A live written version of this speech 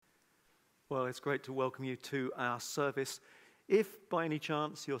Well, it's great to welcome you to our service. If by any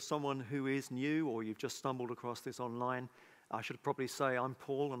chance you're someone who is new or you've just stumbled across this online, I should probably say I'm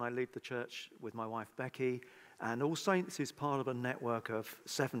Paul and I lead the church with my wife Becky. And All Saints is part of a network of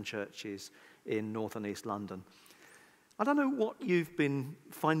 7 churches in North and East London. I don't know what you've been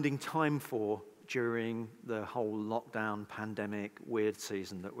finding time for during the whole lockdown, pandemic, weird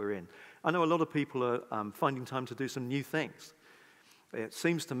season that we're in. I know a lot of people are finding time to do some new things. It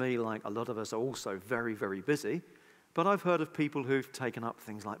seems to me like a lot of us are also very, very busy, but I've heard of people who've taken up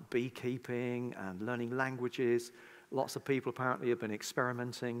things like beekeeping and learning languages. Lots of people apparently have been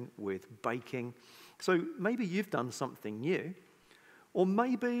experimenting with baking. So maybe you've done something new, or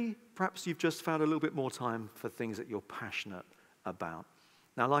maybe perhaps you've just found a little bit more time for things that you're passionate about.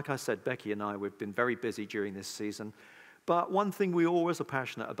 Now, like I said, Becky and I, we've been very busy during this season, but one thing we always are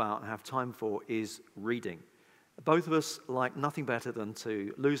passionate about and have time for is reading. Both of us like nothing better than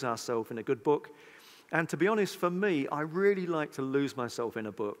to lose ourselves in a good book. And to be honest, for me, I really like to lose myself in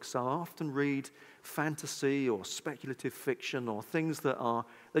a book. So I often read fantasy or speculative fiction or things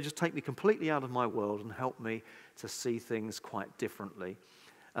they just take me completely out of my world and help me to see things quite differently.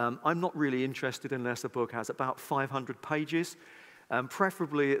 I'm not really interested unless a book has about 500 pages.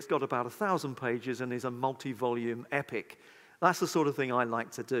 Preferably, it's got about 1,000 pages and is a multi-volume epic. That's the sort of thing I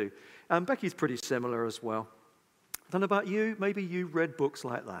like to do. And Becky's pretty similar as well. I don't know about you, maybe you read books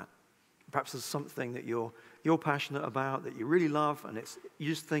like that. Perhaps there's something that you're passionate about, that you really love, and you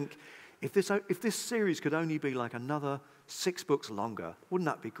just think, if this series could only be like another 6 books longer, wouldn't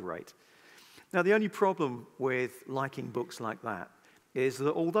that be great? Now, the only problem with liking books like that is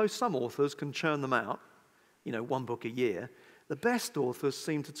that although some authors can churn them out, 1 book a year, the best authors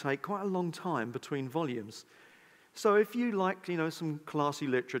seem to take quite a long time between volumes. So if you like, some classy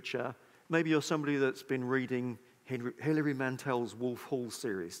literature, maybe you're somebody that's been reading Hilary Mantel's Wolf Hall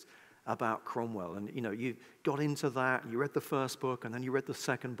series about Cromwell, and you got into that, you read the first book, and then you read the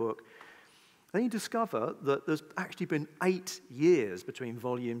second book. Then you discover that there's actually been 8 years between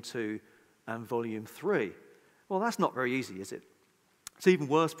volume 2 and volume 3. Well, that's not very easy, is it? It's even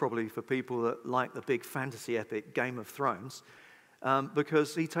worse probably for people that like the big fantasy epic Game of Thrones,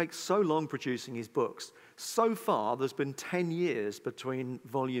 because he takes so long producing his books. So far, there's been 10 years between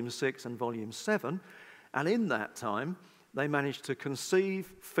volume 6 and volume 7, and in that time, they managed to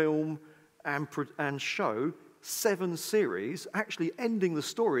conceive, film, and show 7 series, actually ending the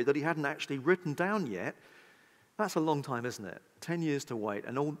story that he hadn't actually written down yet. That's a long time, isn't it? 10 years to wait,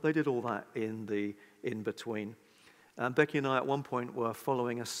 and they did all that in between. Becky and I at one point were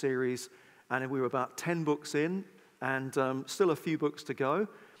following a series, and we were about 10 books in, and still a few books to go,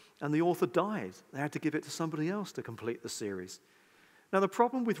 and the author died. They had to give it to somebody else to complete the series. Now, the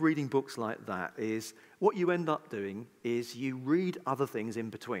problem with reading books like that is what you end up doing is you read other things in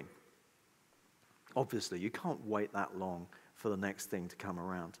between. Obviously, you can't wait that long for the next thing to come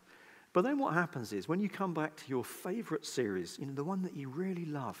around. But then what happens is when you come back to your favorite series, the one that you really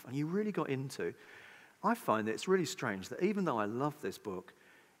love and you really got into, I find that it's really strange that even though I love this book,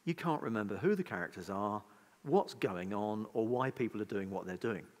 you can't remember who the characters are, what's going on, or why people are doing what they're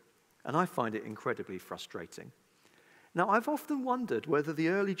doing. And I find it incredibly frustrating. Now, I've often wondered whether the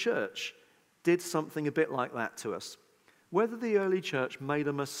early church did something a bit like that to us, whether the early church made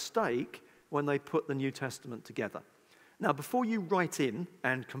a mistake when they put the New Testament together. Now, before you write in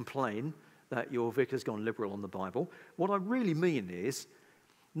and complain that your vicar's gone liberal on the Bible, what I really mean is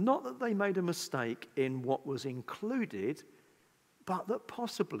not that they made a mistake in what was included, but that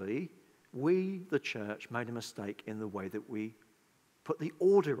possibly we, the church, made a mistake in the way that we put the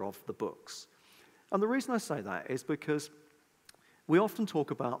order of the books. And the reason I say that is because we often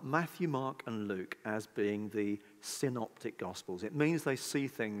talk about Matthew, Mark, and Luke as being the synoptic gospels. It means they see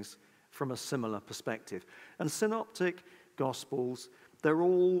things from a similar perspective. And synoptic gospels, they're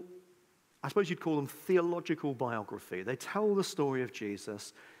all, I suppose you'd call them theological biography. They tell the story of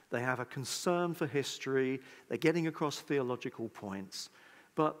Jesus. They have a concern for history. They're getting across theological points.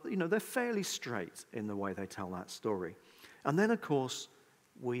 But, they're fairly straight in the way they tell that story. And then, of course,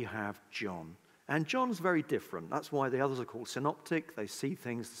 we have John. And John's very different. That's why the others are called synoptic. They see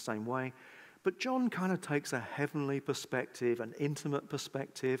things the same way. But John kind of takes a heavenly perspective, an intimate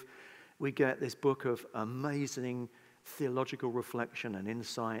perspective. We get this book of amazing theological reflection and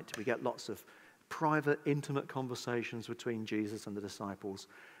insight. We get lots of private, intimate conversations between Jesus and the disciples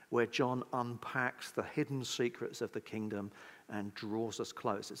where John unpacks the hidden secrets of the kingdom and draws us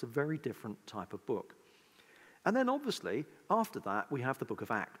close. It's a very different type of book. And then obviously, after that, we have the book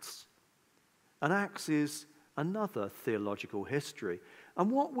of Acts. And Acts is another theological history.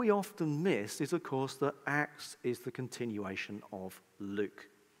 And what we often miss is, of course, that Acts is the continuation of Luke.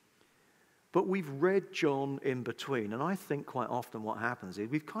 But we've read John in between, and I think quite often what happens is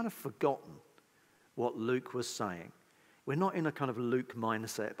we've kind of forgotten what Luke was saying. We're not in a kind of Luke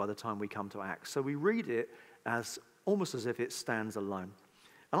mindset by the time we come to Acts, so we read it as almost as if it stands alone.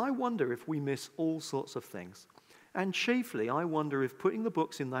 And I wonder if we miss all sorts of things. And chiefly, I wonder if putting the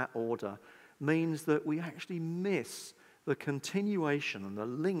books in that order means that we actually miss the continuation and the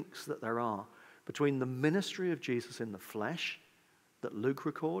links that there are between the ministry of Jesus in the flesh that Luke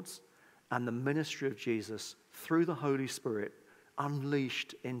records and the ministry of Jesus through the Holy Spirit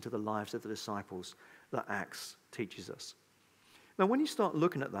unleashed into the lives of the disciples that Acts teaches us. Now, when you start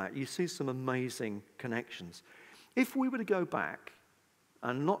looking at that, you see some amazing connections. If we were to go back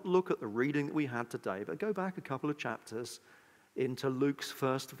and not look at the reading that we had today, but go back a couple of chapters into Luke's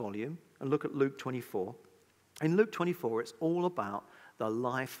first volume and look at Luke 24. In Luke 24, it's all about the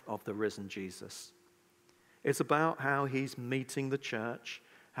life of the risen Jesus. It's about how he's meeting the church,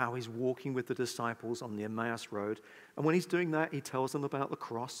 how he's walking with the disciples on the Emmaus Road. And when he's doing that, he tells them about the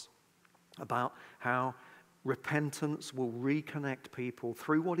cross, about how repentance will reconnect people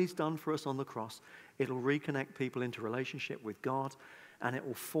through what he's done for us on the cross. It'll reconnect people into relationship with God, and it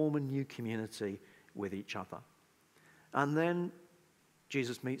will form a new community with each other. And then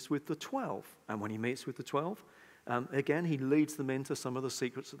Jesus meets with the 12. And when he meets with the 12, again, he leads them into some of the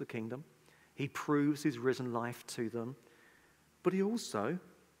secrets of the kingdom. He proves his risen life to them. But he also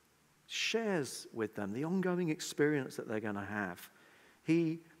shares with them the ongoing experience that they're going to have.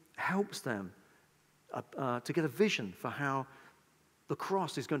 He helps them to get a vision for how the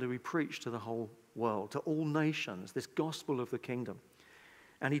cross is going to be preached to the whole world, to all nations, this gospel of the kingdom.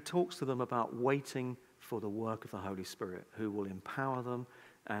 And he talks to them about waiting for the work of the Holy Spirit, who will empower them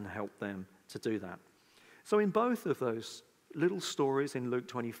and help them to do that. So in both of those little stories in Luke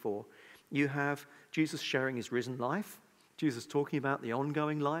 24, you have Jesus sharing his risen life, Jesus talking about the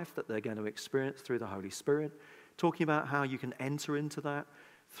ongoing life that they're going to experience through the Holy Spirit, talking about how you can enter into that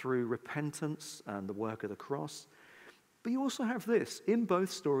through repentance and the work of the cross. But you also have this. In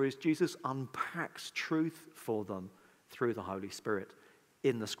both stories, Jesus unpacks truth for them through the Holy Spirit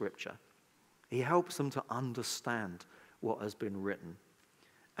in the Scripture. He helps them to understand what has been written.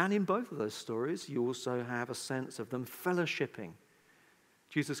 And in both of those stories, you also have a sense of them fellowshipping.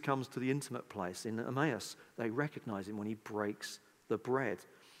 Jesus comes to the intimate place in Emmaus. They recognize him when he breaks the bread.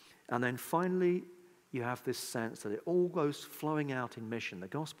 And then finally, you have this sense that it all goes flowing out in mission. The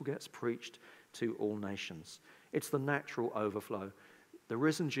gospel gets preached to all nations. It's the natural overflow. The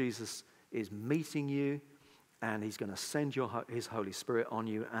risen Jesus is meeting you, and he's going to send his Holy Spirit on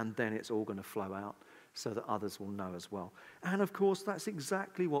you, and then it's all going to flow out so that others will know as well. And of course, that's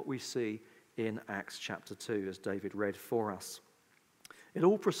exactly what we see in Acts chapter 2, as David read for us. It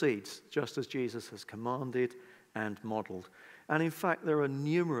all proceeds just as Jesus has commanded and modeled. And in fact, there are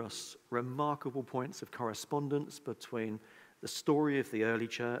numerous remarkable points of correspondence between the story of the early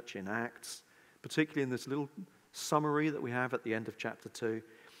church in Acts, particularly in this little summary that we have at the end of chapter 2,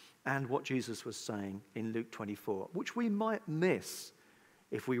 and what Jesus was saying in Luke 24, which we might miss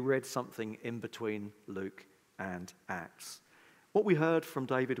if we read something in between Luke and Acts. What we heard from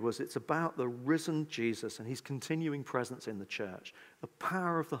David was it's about the risen Jesus and his continuing presence in the church, the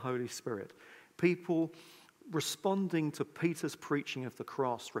power of the Holy Spirit, people responding to Peter's preaching of the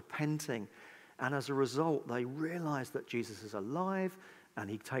cross, repenting, and as a result, they realize that Jesus is alive and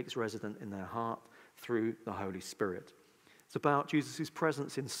he takes residence in their heart through the Holy Spirit. It's about Jesus'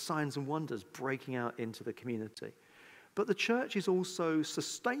 presence in signs and wonders breaking out into the community. But the church is also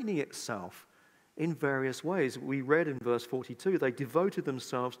sustaining itself in various ways. We read in verse 42, they devoted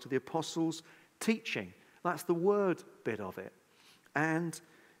themselves to the apostles' teaching. That's the word bit of it. And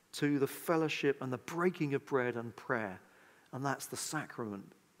to the fellowship and the breaking of bread and prayer. And that's the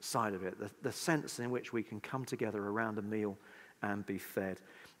sacrament side of it, the sense in which we can come together around a meal and be fed.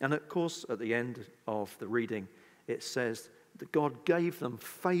 And of course, at the end of the reading, it says that God gave them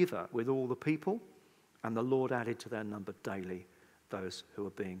favor with all the people, and the Lord added to their number daily those who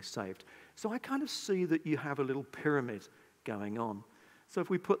are being saved. So I kind of see that you have a little pyramid going on. So if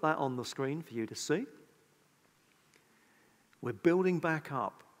we put that on the screen for you to see, we're building back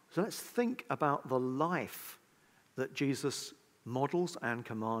up. So let's think about the life that Jesus models and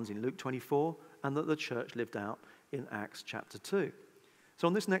commands in Luke 24 and that the church lived out in Acts chapter 2. So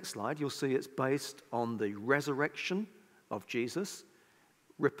on this next slide, you'll see it's based on the resurrection of Jesus,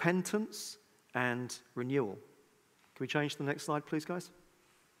 repentance, and renewal. Can we change to the next slide, please, guys?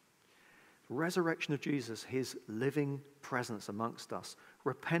 Resurrection of Jesus, his living presence amongst us.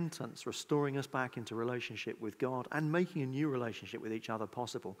 Repentance, restoring us back into relationship with God and making a new relationship with each other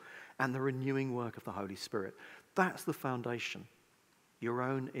possible. And the renewing work of the Holy Spirit. That's the foundation. your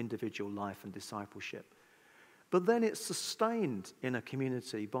own individual life and discipleship. But then it's sustained in a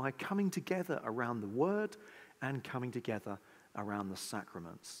community by coming together around the word and coming together around the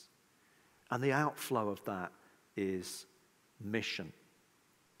sacraments. And the outflow of that is mission.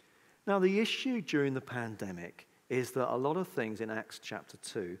 Now, the issue during the pandemic is that a lot of things in Acts chapter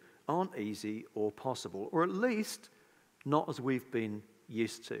 2 aren't easy or possible, or at least not as we've been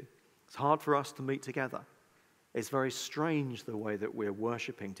used to. It's hard for us to meet together. It's very strange the way that we're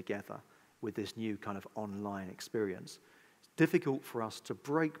worshipping together with this new kind of online experience. It's difficult for us to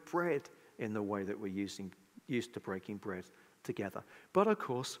break bread in the way that we're used to breaking bread together. But of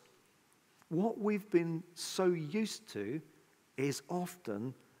course, what we've been so used to is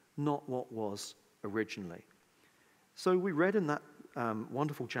often not what was originally. So we read in that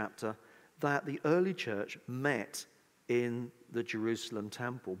wonderful chapter that the early church met in the Jerusalem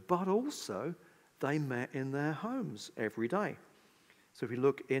temple, but also they met in their homes every day. So if you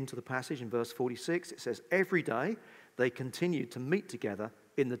look into the passage in verse 46, it says, every day they continued to meet together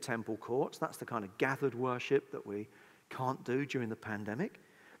in the temple courts. That's the kind of gathered worship that we can't do during the pandemic.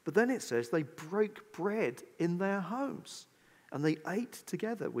 But then it says they broke bread in their homes and they ate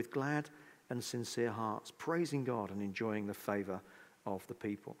together with glad and sincere hearts, praising God and enjoying the favor of the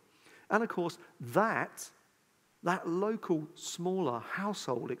people. And of course, that local, smaller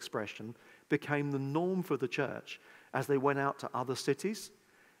household expression became the norm for the church as they went out to other cities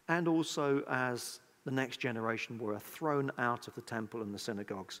and also as the next generation were thrown out of the temple and the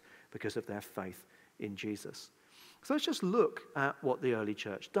synagogues because of their faith in Jesus. So let's just look at what the early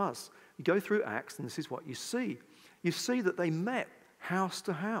church does. You go through Acts and this is what you see. You see that they met house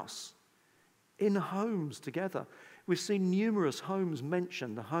to house, in homes together. We've seen numerous homes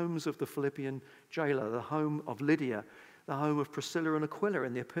mentioned, the homes of the Philippian jailer, the home of Lydia, the home of Priscilla and Aquila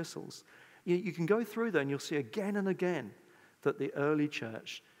in the epistles. You can go through there and you'll see again and again that the early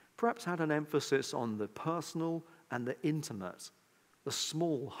church perhaps had an emphasis on the personal and the intimate, the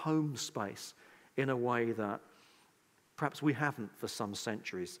small home space in a way that perhaps we haven't for some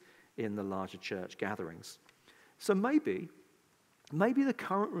centuries in the larger church gatherings. So maybe the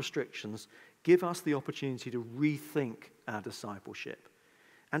current restrictions give us the opportunity to rethink our discipleship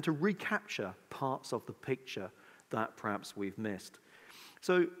and to recapture parts of the picture that perhaps we've missed.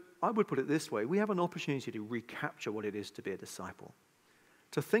 So I would put it this way. We have an opportunity to recapture what it is to be a disciple,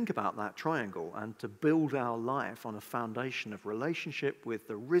 to think about that triangle and to build our life on a foundation of relationship with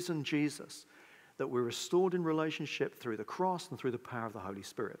the risen Jesus, that we're restored in relationship through the cross and through the power of the Holy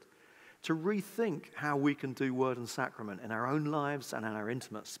Spirit, to rethink how we can do word and sacrament in our own lives and in our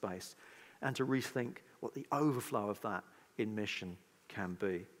intimate space, and to rethink what the overflow of that in mission can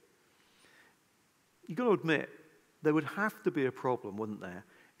be. You've got to admit, there would have to be a problem, wouldn't there,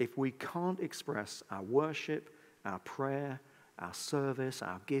 if we can't express our worship, our prayer, our service,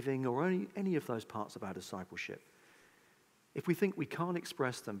 our giving, or any of those parts of our discipleship. If we think we can't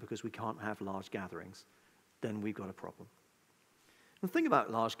express them because we can't have large gatherings, then we've got a problem. The thing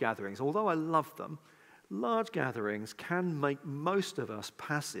about large gatherings, although I love them, large gatherings can make most of us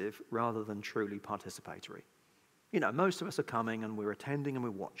passive rather than truly participatory. You know, most of us are coming and we're attending and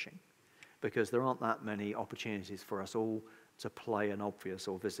we're watching because there aren't that many opportunities for us all to play an obvious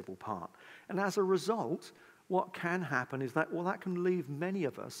or visible part. And as a result, what can happen is that can leave many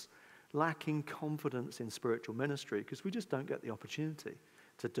of us lacking confidence in spiritual ministry because we just don't get the opportunity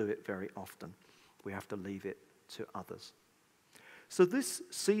to do it very often. We have to leave it to others. So this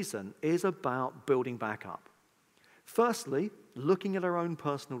season is about building back up. Firstly, looking at our own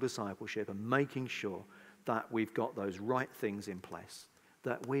personal discipleship and making sure that we've got those right things in place,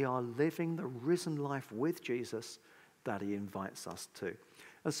 that we are living the risen life with Jesus that he invites us to.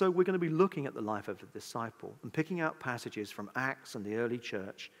 And so we're going to be looking at the life of a disciple and picking out passages from Acts and the early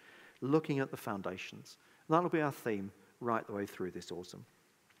church, looking at the foundations. And that'll be our theme right the way through this autumn.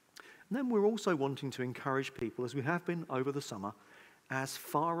 And then we're also wanting to encourage people, as we have been over the summer, as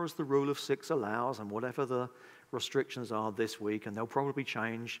far as the rule of 6 allows and whatever the restrictions are this week, and they'll probably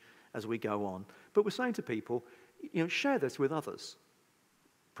change as we go on. But we're saying to people, share this with others,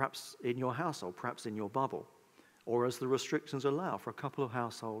 perhaps in your household, perhaps in your bubble, or as the restrictions allow for a couple of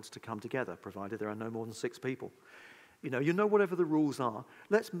households to come together, provided there are no more than 6 people. Whatever the rules are,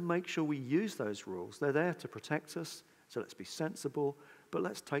 let's make sure we use those rules. They're there to protect us, so let's be sensible, but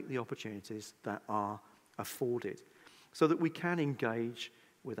let's take the opportunities that are afforded so that we can engage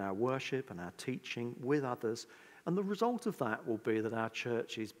with our worship and our teaching with others. And the result of that will be that our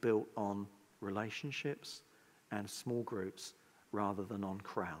church is built on relationships and small groups rather than on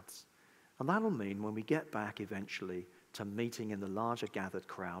crowds. And that'll mean when we get back eventually to meeting in the larger gathered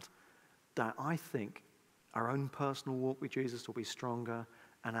crowd, that I think Our own personal walk with Jesus will be stronger,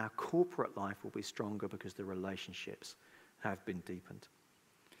 and our corporate life will be stronger because the relationships have been deepened.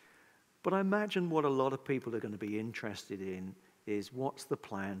 But I imagine what a lot of people are going to be interested in is what's the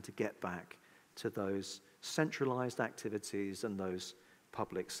plan to get back to those centralized activities and those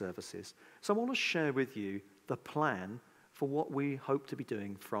public services. So I want to share with you the plan for what we hope to be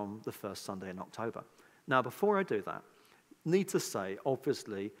doing from the first Sunday in October. Now, before I do that, need to say,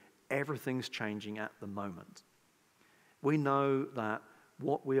 obviously, everything's changing at the moment. We know that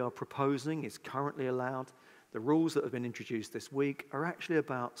what we are proposing is currently allowed. The rules that have been introduced this week are actually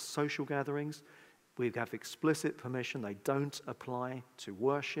about social gatherings. We have explicit permission. They don't apply to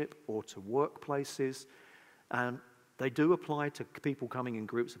worship or to workplaces. And they do apply to people coming in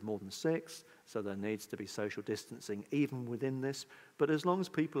groups of more than 6, so there needs to be social distancing even within this. But as long as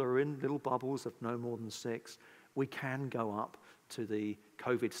people are in little bubbles of no more than 6, we can go up to the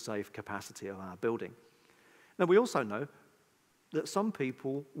COVID-safe capacity of our building. Now, we also know that some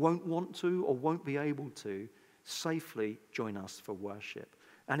people won't want to or won't be able to safely join us for worship.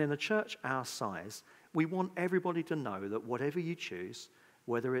 And in a church our size, we want everybody to know that whatever you choose,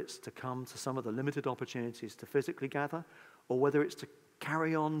 whether it's to come to some of the limited opportunities to physically gather, or whether it's to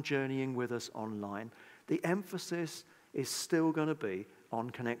carry on journeying with us online, the emphasis is still going to be on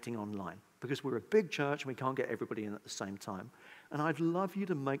connecting online, because we're a big church and we can't get everybody in at the same time. And I'd love you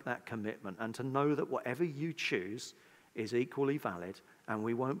to make that commitment and to know that whatever you choose is equally valid, and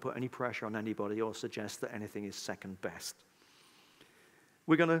we won't put any pressure on anybody or suggest that anything is second best.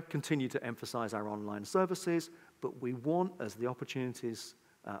 We're going to continue to emphasize our online services, but we want, as the opportunities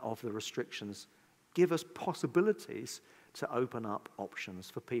of the restrictions give us possibilities, to open up options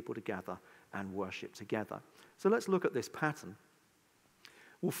for people to gather and worship together. So let's look at this pattern.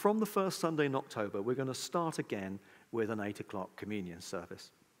 Well, from the first Sunday in October, we're going to start again with an 8 o'clock communion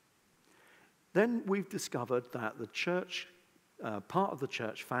service. Then we've discovered that the church, part of the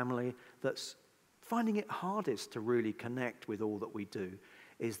church family that's finding it hardest to really connect with all that we do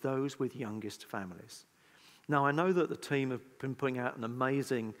is those with youngest families. Now, I know that the team have been putting out an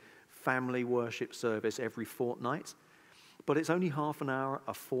amazing family worship service every fortnight, but it's only half an hour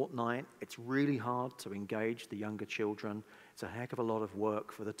a fortnight. It's really hard to engage the younger children. It's a heck of a lot of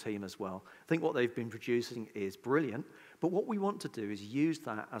work for the team as well. I think what they've been producing is brilliant, but what we want to do is use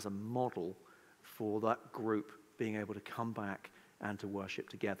that as a model for that group being able to come back and to worship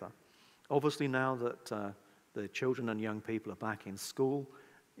together. Obviously, now that the children and young people are back in school,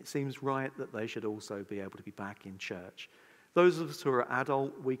 it seems right that they should also be able to be back in church. Those of us who are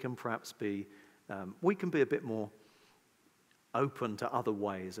adult, we can perhaps be a bit more open to other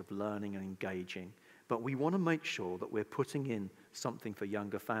ways of learning and engaging, but we want to make sure that we're putting in something for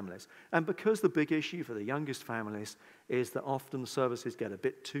younger families. And because the big issue for the youngest families is that often services get a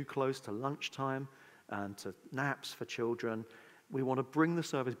bit too close to lunchtime and to naps for children, we want to bring the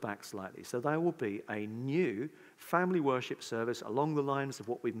service back slightly. So there will be a new family worship service along the lines of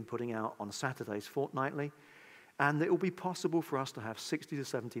what we've been putting out on Saturdays fortnightly, and it will be possible for us to have 60 to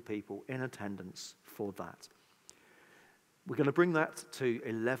 70 people in attendance for that. We're going to bring that to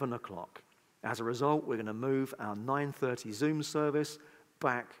 11 o'clock. As a result, we're going to move our 9:30 Zoom service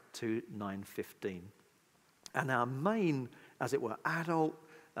back to 9:15. And our main, as it were, adult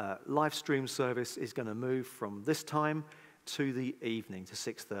live stream service is going to move from this time to the evening, to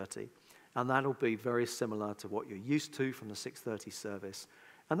 6:30. And that'll be very similar to what you're used to from the 6:30 service.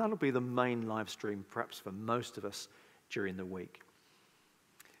 And that'll be the main live stream, perhaps for most of us, during the week.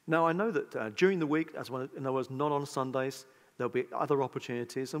 Now, I know that during the week, as well, in other words, not on Sundays, there'll be other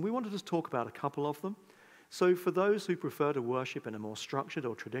opportunities, and we wanted to talk about a couple of them. So for those who prefer to worship in a more structured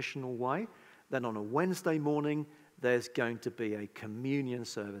or traditional way, then on a Wednesday morning, there's going to be a communion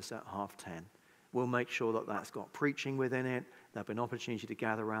service at 10:30. We'll make sure that that's got preaching within it. There'll be an opportunity to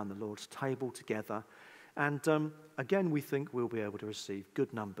gather around the Lord's table together. And again, we think we'll be able to receive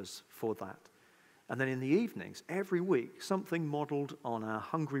good numbers for that. And then in the evenings, every week, something modeled on our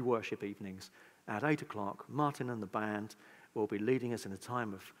Hungry Worship evenings at 8 o'clock, Martin and the band will be leading us in a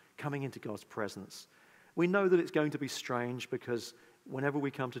time of coming into God's presence. We know that it's going to be strange because whenever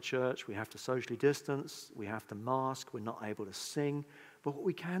we come to church, we have to socially distance, we have to mask, we're not able to sing. But what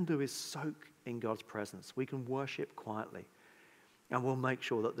we can do is soak in God's presence. We can worship quietly. And we'll make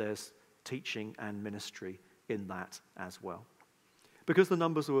sure that there's teaching and ministry in that as well. Because the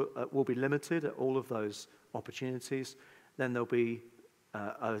numbers will be limited at all of those opportunities, then there'll be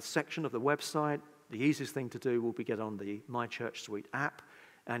a section of the website. The easiest thing to do will be get on the My Church Suite app,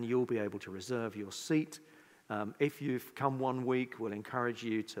 and you'll be able to reserve your seat. If you've come one week, we'll encourage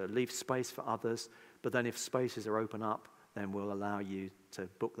you to leave space for others, but then if spaces are open up, then we'll allow you to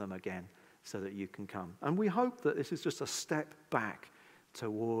book them again so that you can come. And we hope that this is just a step back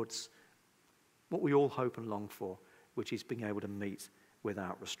towards what we all hope and long for, which is being able to meet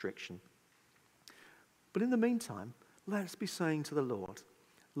without restriction. But in the meantime, let's be saying to the Lord,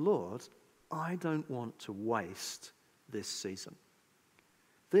 Lord, I don't want to waste this season.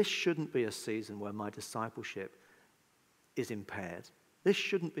 This shouldn't be a season where my discipleship is impaired. This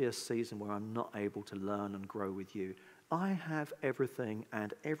shouldn't be a season where I'm not able to learn and grow with you. I have everything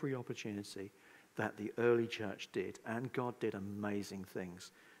and every opportunity that the early church did, and God did amazing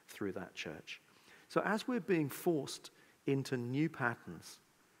things through that church. So as we're being forced into new patterns,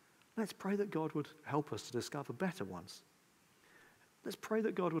 let's pray that God would help us to discover better ones. Let's pray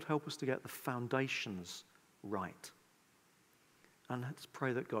that God would help us to get the foundations right. And let's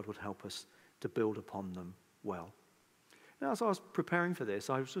pray that God would help us to build upon them well. Now, as I was preparing for this,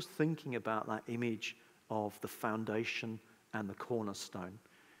 I was just thinking about that image of the foundation and the cornerstone.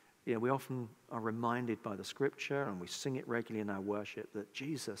 You know, we often are reminded by the scripture, and we sing it regularly in our worship, that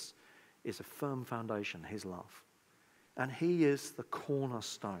Jesus is a firm foundation, his love. And he is the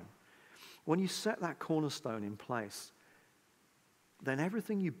cornerstone. When you set that cornerstone in place, then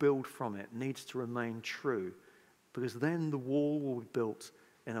everything you build from it needs to remain true, because then the wall will be built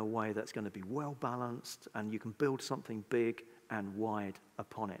in a way that's going to be well balanced, and you can build something big and wide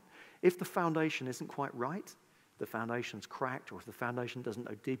upon it. If the foundation isn't quite right, the foundation's cracked, or if the foundation doesn't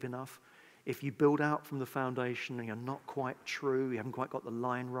go deep enough, if you build out from the foundation and you're not quite true, you haven't quite got the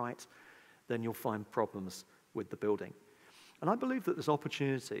line right, then you'll find problems with the building. And I believe that there's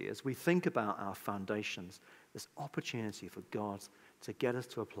opportunity, as we think about our foundations, there's opportunity for God to get us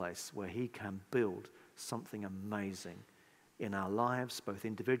to a place where he can build something amazing in our lives, both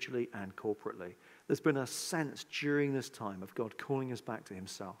individually and corporately. There's been a sense during this time of God calling us back to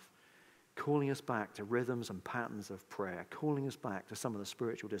himself, calling us back to rhythms and patterns of prayer, calling us back to some of the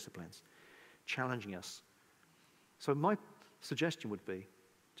spiritual disciplines, challenging us. So my suggestion would be,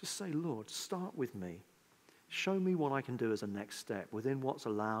 just say, Lord, start with me. Show me what I can do as a next step within what's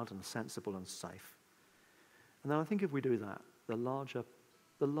allowed and sensible and safe. And then I think if we do that, the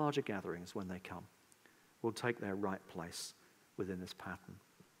larger gatherings, when they come, will take their right place within this pattern.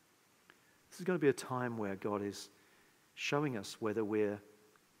 This is going to be a time where God is showing us whether we're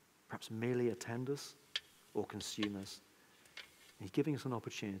perhaps merely attenders or consumers. He's giving us an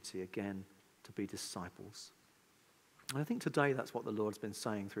opportunity again to be disciples. And I think today that's what the Lord's been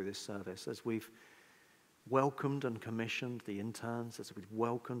saying through this service, as we've welcomed and commissioned the interns, as we've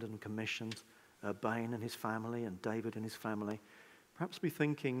welcomed and commissioned Bain and his family and David and his family. Perhaps be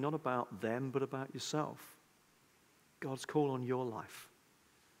thinking not about them, but about yourself. God's call on your life,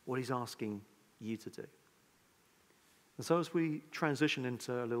 what he's asking you to do. And so as we transition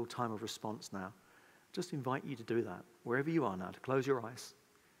into a little time of response now, just invite you to do that, wherever you are now, to close your eyes,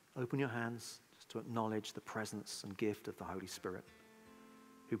 open your hands, just to acknowledge the presence and gift of the Holy Spirit,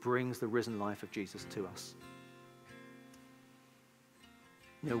 who brings the risen life of Jesus to us.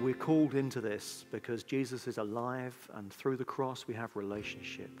 You know, we're called into this because Jesus is alive, and through the cross we have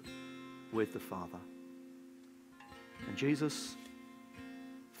relationship with the Father. And Jesus,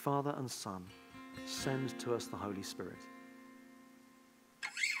 Father and Son, send to us the Holy Spirit,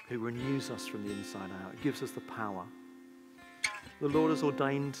 who renews us from the inside out, gives us the power. The Lord has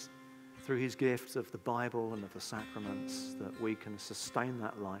ordained through his gifts of the Bible and of the sacraments that we can sustain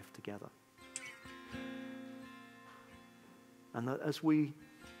that life together. And that as we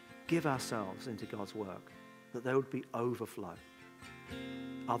give ourselves into God's work, that there would be overflow.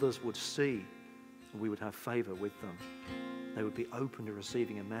 Others would see, and we would have favor with them. They would be open to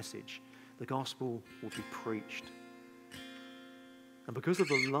receiving a message. The gospel would be preached. And because of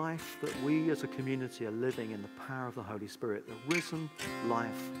the life that we as a community are living in the power of the Holy Spirit, the risen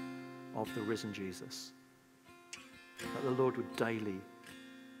life of the risen Jesus, that the Lord would daily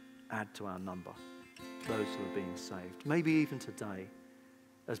add to our number those who are being saved. Maybe even today,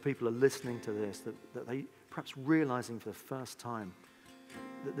 as people are listening to this, that they perhaps realizing for the first time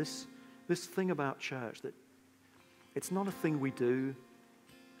that this thing about church, that it's not a thing we do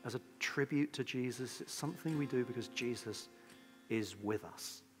as a tribute to Jesus, it's something we do because Jesus is with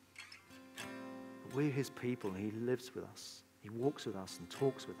us. We're his people, he lives with us. He walks with us and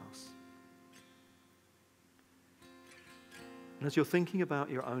talks with us. And as you're thinking about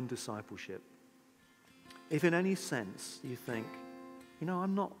your own discipleship, if in any sense you think, you know,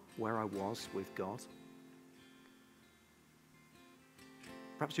 I'm not where I was with God.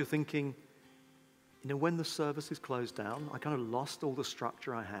 Perhaps you're thinking, you know, when the service is closed down, I kind of lost all the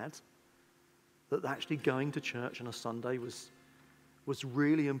structure I had. That actually going to church on a Sunday was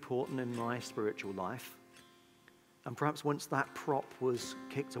really important in my spiritual life. And perhaps once that prop was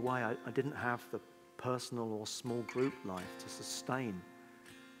kicked away, I didn't have the personal or small group life to sustain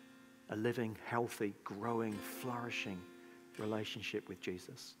a living, healthy, growing, flourishing relationship with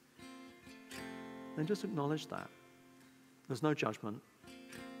Jesus. Then just acknowledge that. There's no judgment.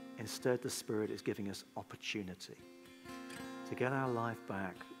 Instead, the Spirit is giving us opportunity to get our life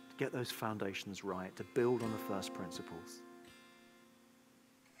back, to get those foundations right, to build on the first principles.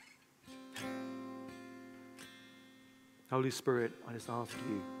 Holy Spirit, I just ask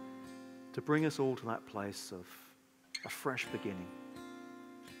you to bring us all to that place of a fresh beginning,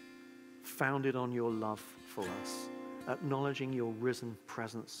 founded on your love for us, acknowledging your risen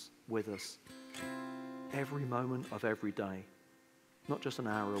presence with us every moment of every day, not just an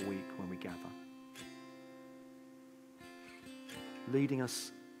hour a week when we gather. Leading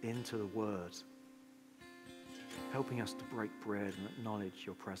us into the Word, helping us to break bread and acknowledge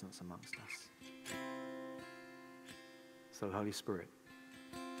your presence amongst us. So, Holy Spirit,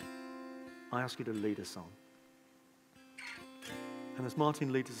 I ask you to lead us on. And as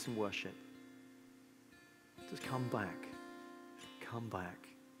Martin leads us in worship, just come back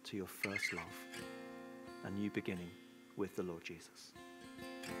to your first love, a new beginning with the Lord Jesus.